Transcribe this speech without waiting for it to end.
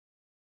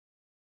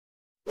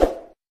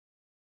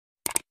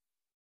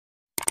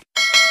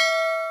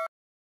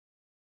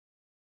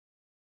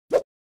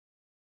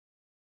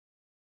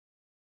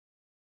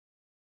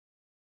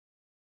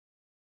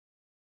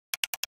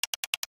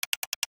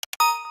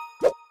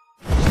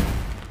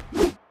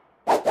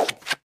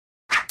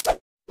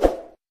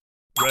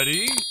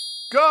Ready,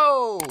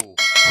 go!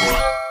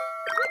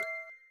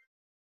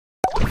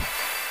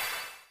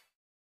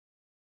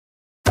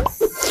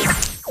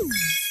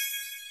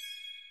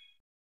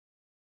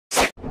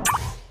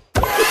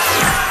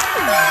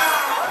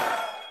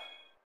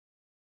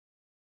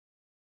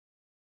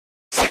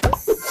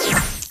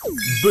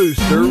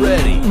 Booster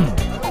ready.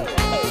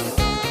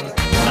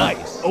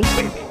 Nice. Oh,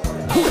 baby.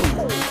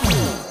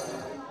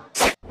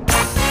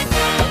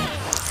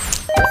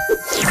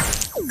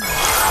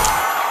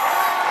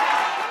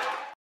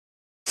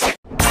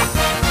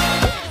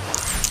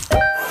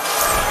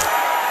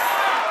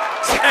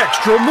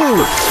 Extra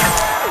move.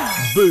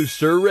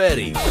 Booster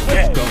ready.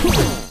 Let's go.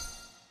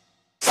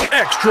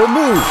 Extra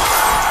move.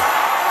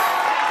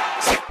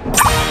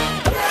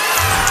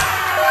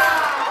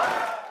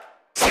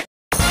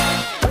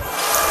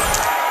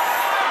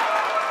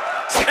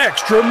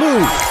 Extra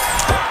move.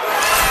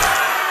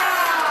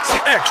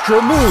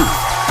 Extra move.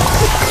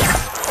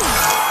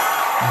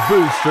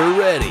 Booster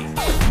ready.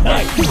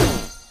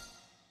 Nice.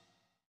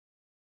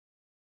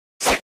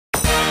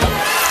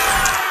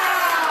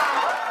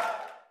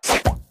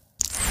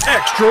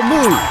 Extra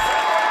move.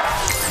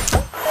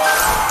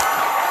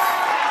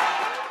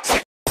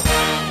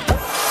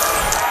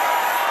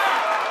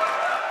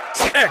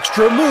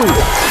 Extra move.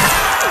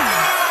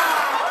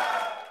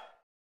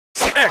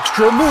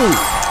 Extra move.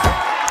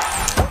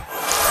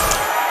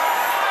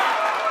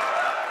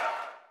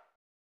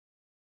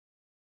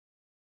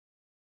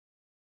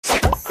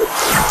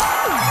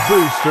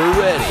 Booster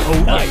ready.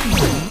 Oh, nice.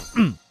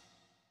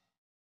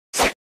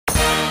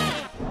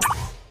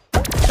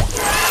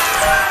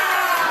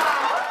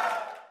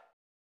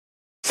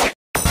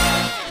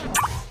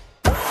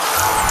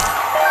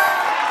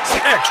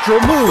 Extra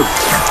move.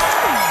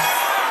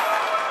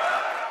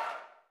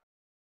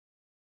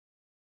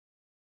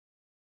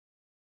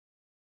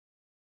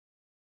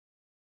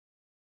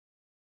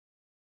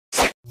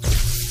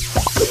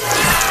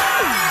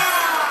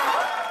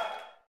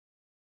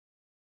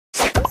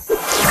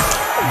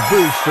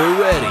 Booster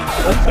ready.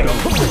 Let's go.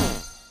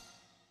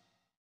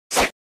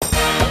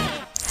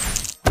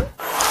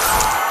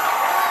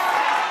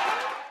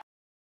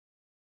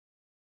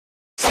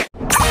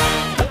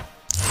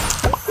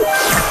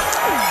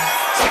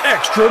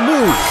 Extra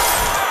move.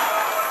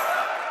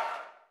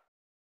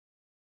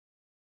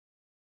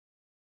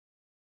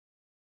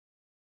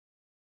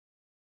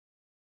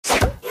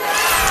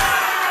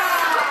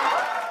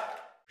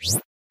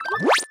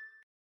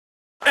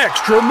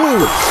 Extra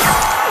move.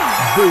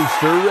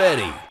 Booster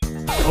ready.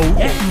 Oh,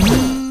 yeah.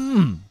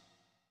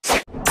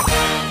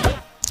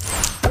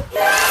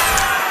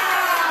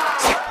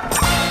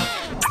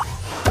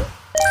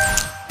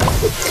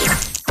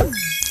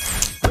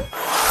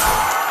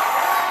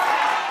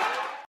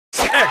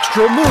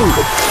 Extra move.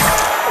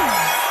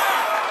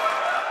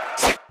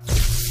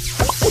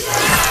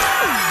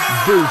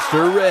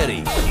 Booster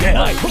ready. Yeah.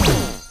 Nice.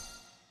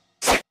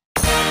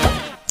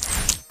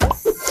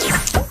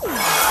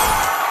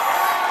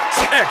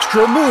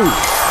 Extra move.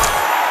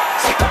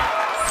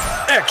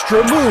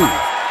 Extra move.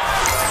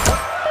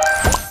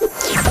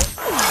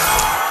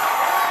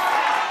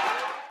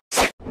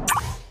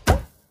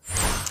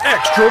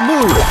 Extra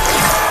move.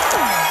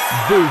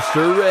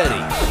 Booster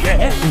ready.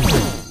 Yeah.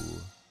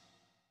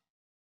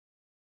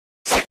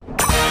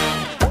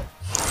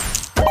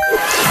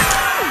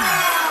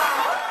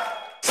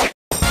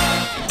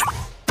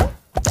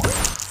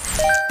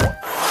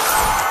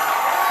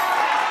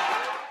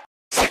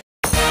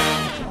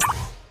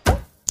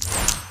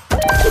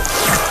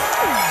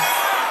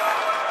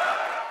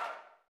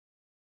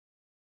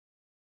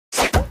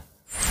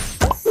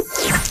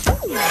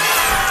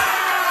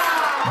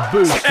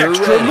 Booster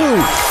Extra ready.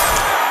 move.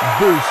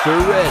 Booster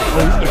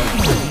ready.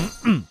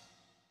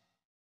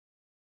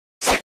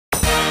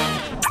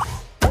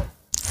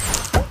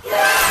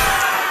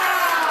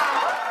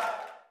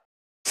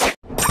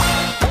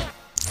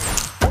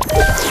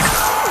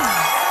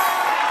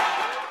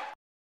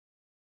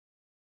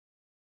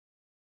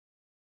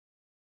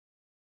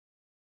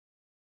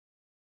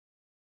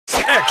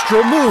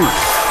 Extra move.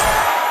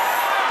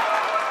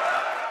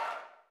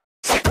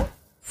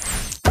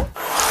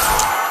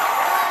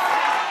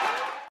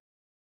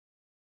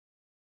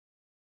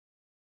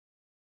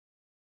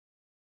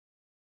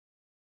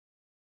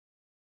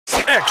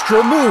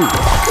 Extra move.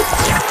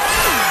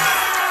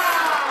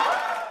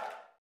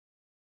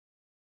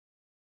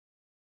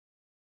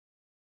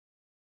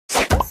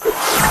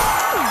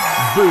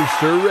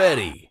 Booster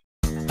ready.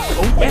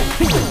 Oh,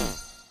 yeah.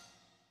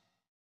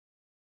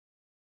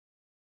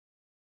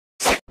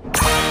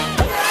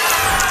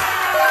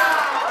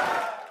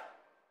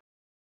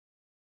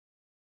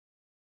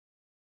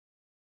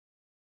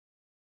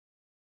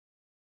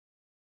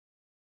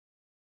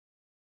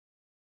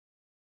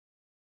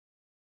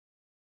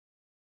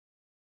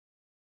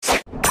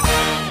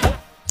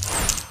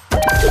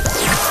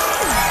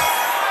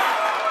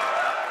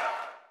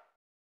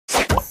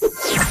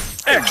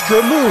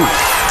 Extra move.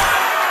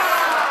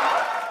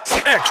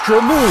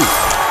 Extra move.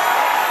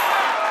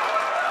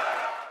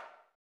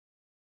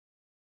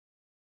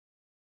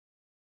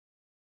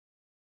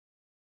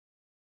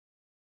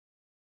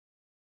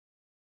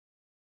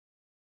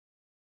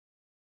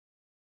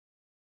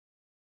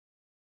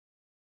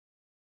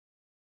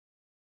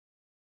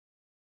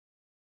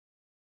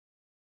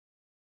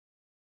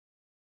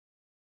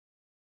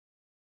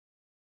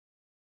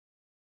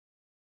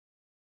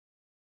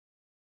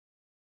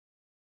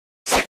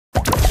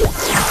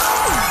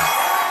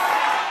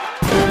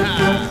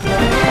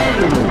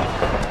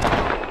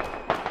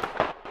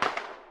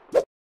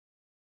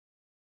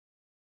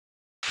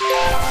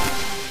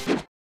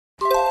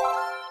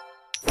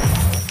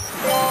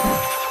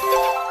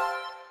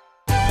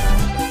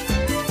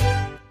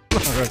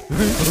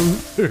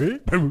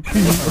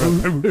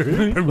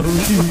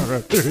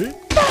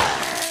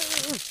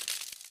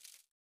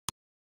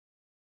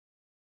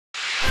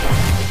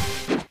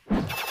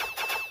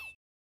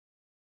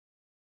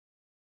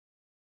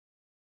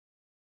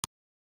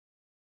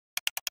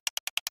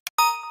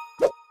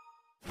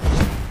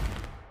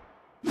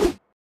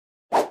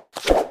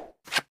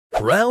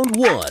 Round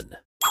 1.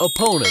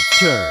 Opponent's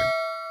turn.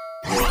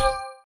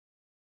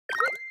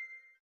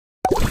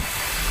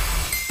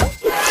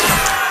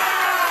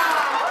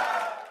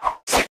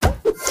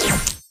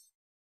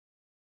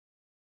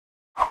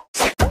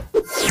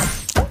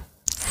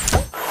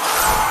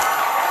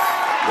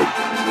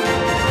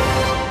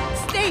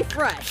 Stay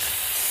fresh.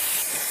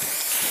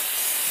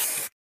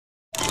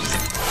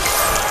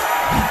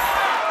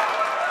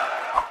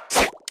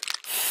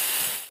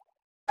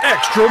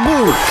 Extra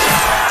move.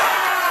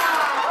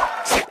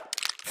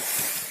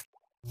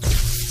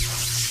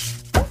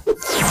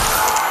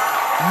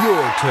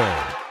 Your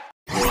turn.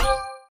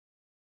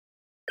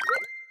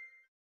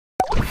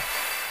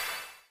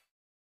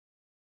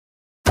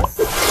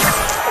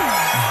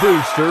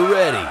 Booster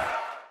ready.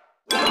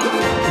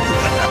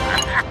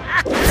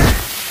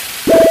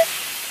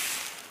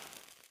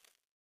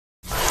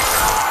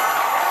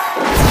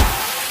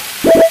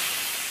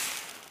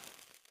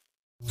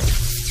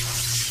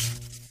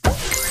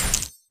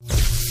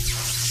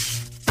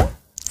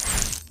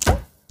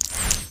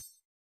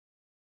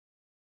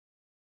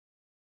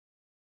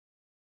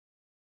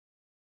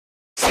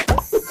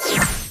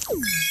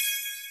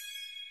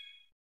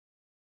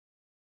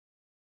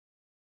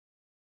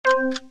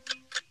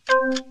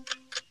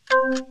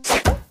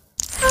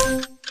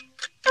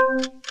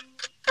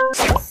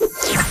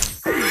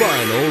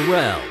 Final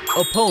round.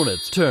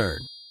 Opponent's turn.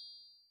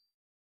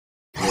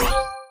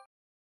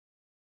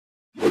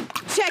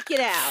 Check it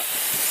out.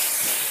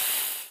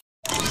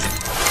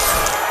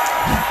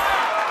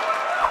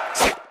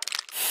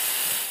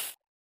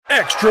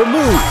 Extra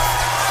move.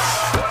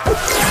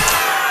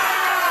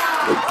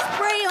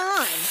 Spray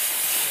on.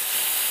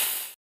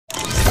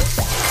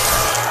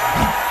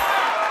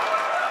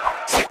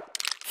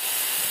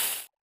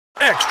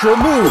 Extra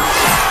move.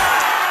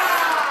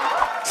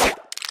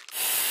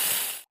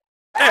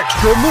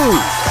 Extra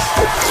move.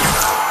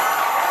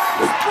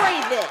 Spray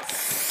this.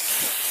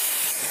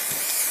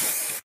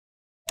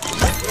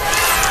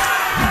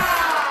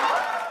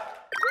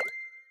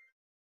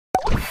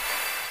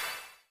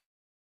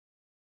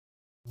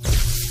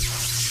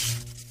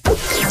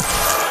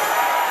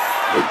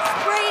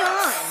 Spray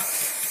on.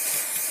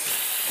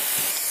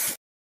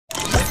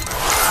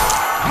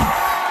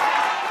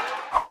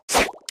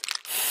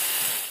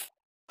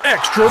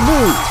 Extra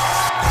move.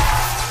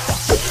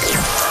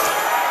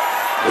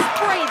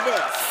 Spray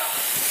this.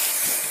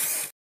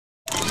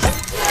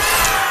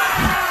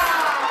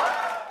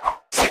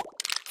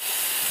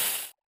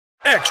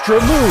 Extra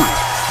move.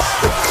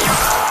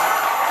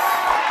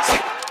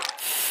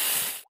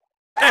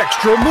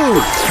 Extra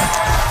move.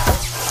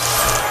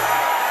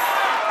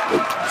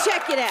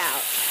 Check it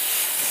out.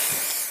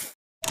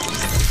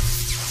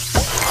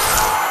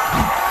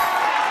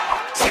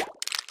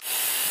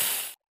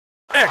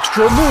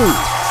 Extra move.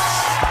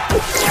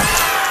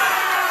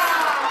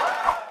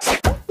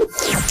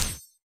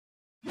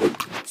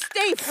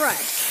 Stay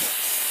fresh.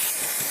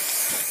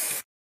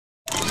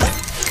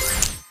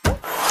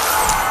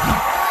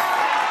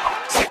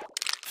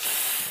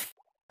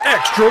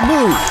 Extra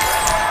move.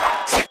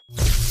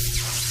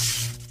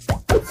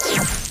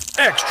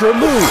 Extra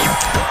move.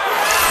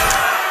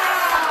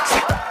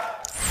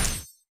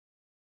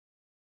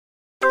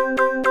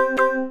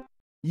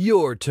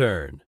 Your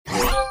turn.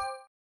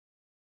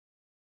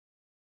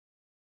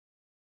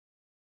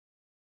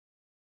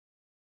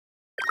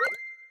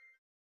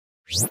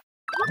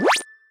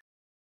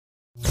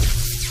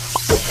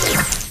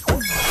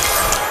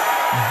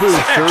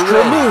 Booster Extra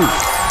ready. move.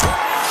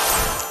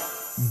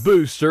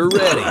 Booster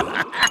ready.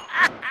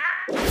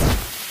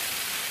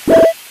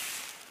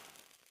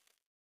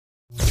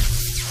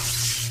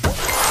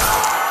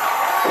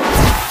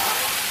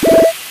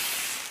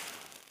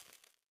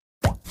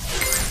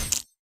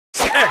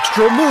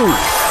 Extra move.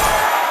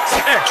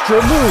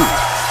 Extra move.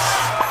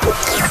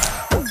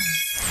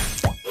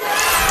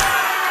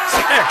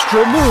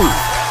 Extra move.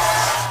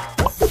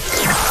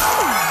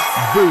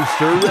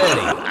 Booster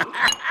ready.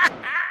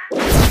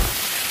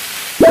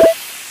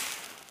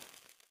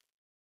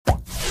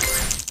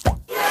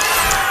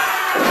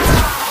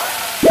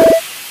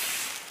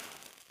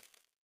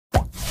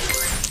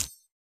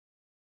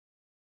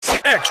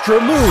 Extra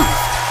move.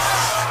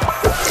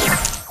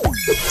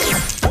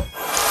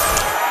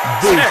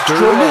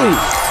 Booster ready.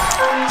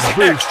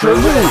 Booster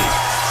ready.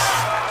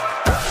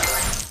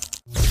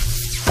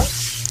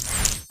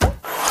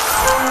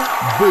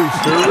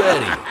 Booster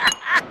ready.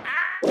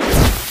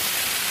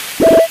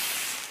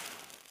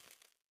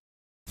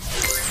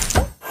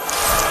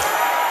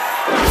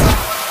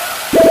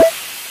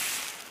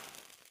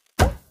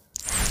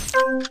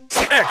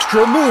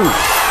 Extra move.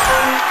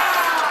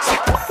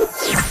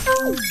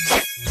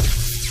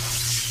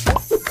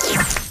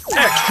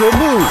 Extra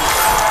move.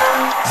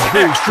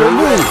 Extra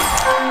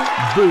move.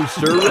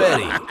 Booster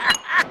ready.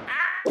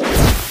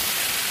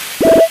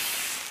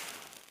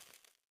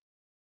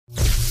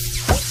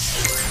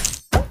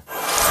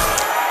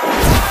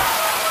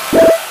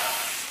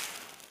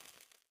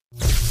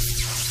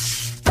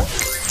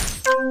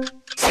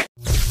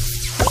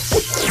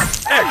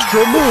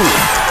 Extra move.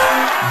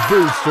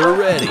 Booster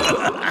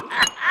ready.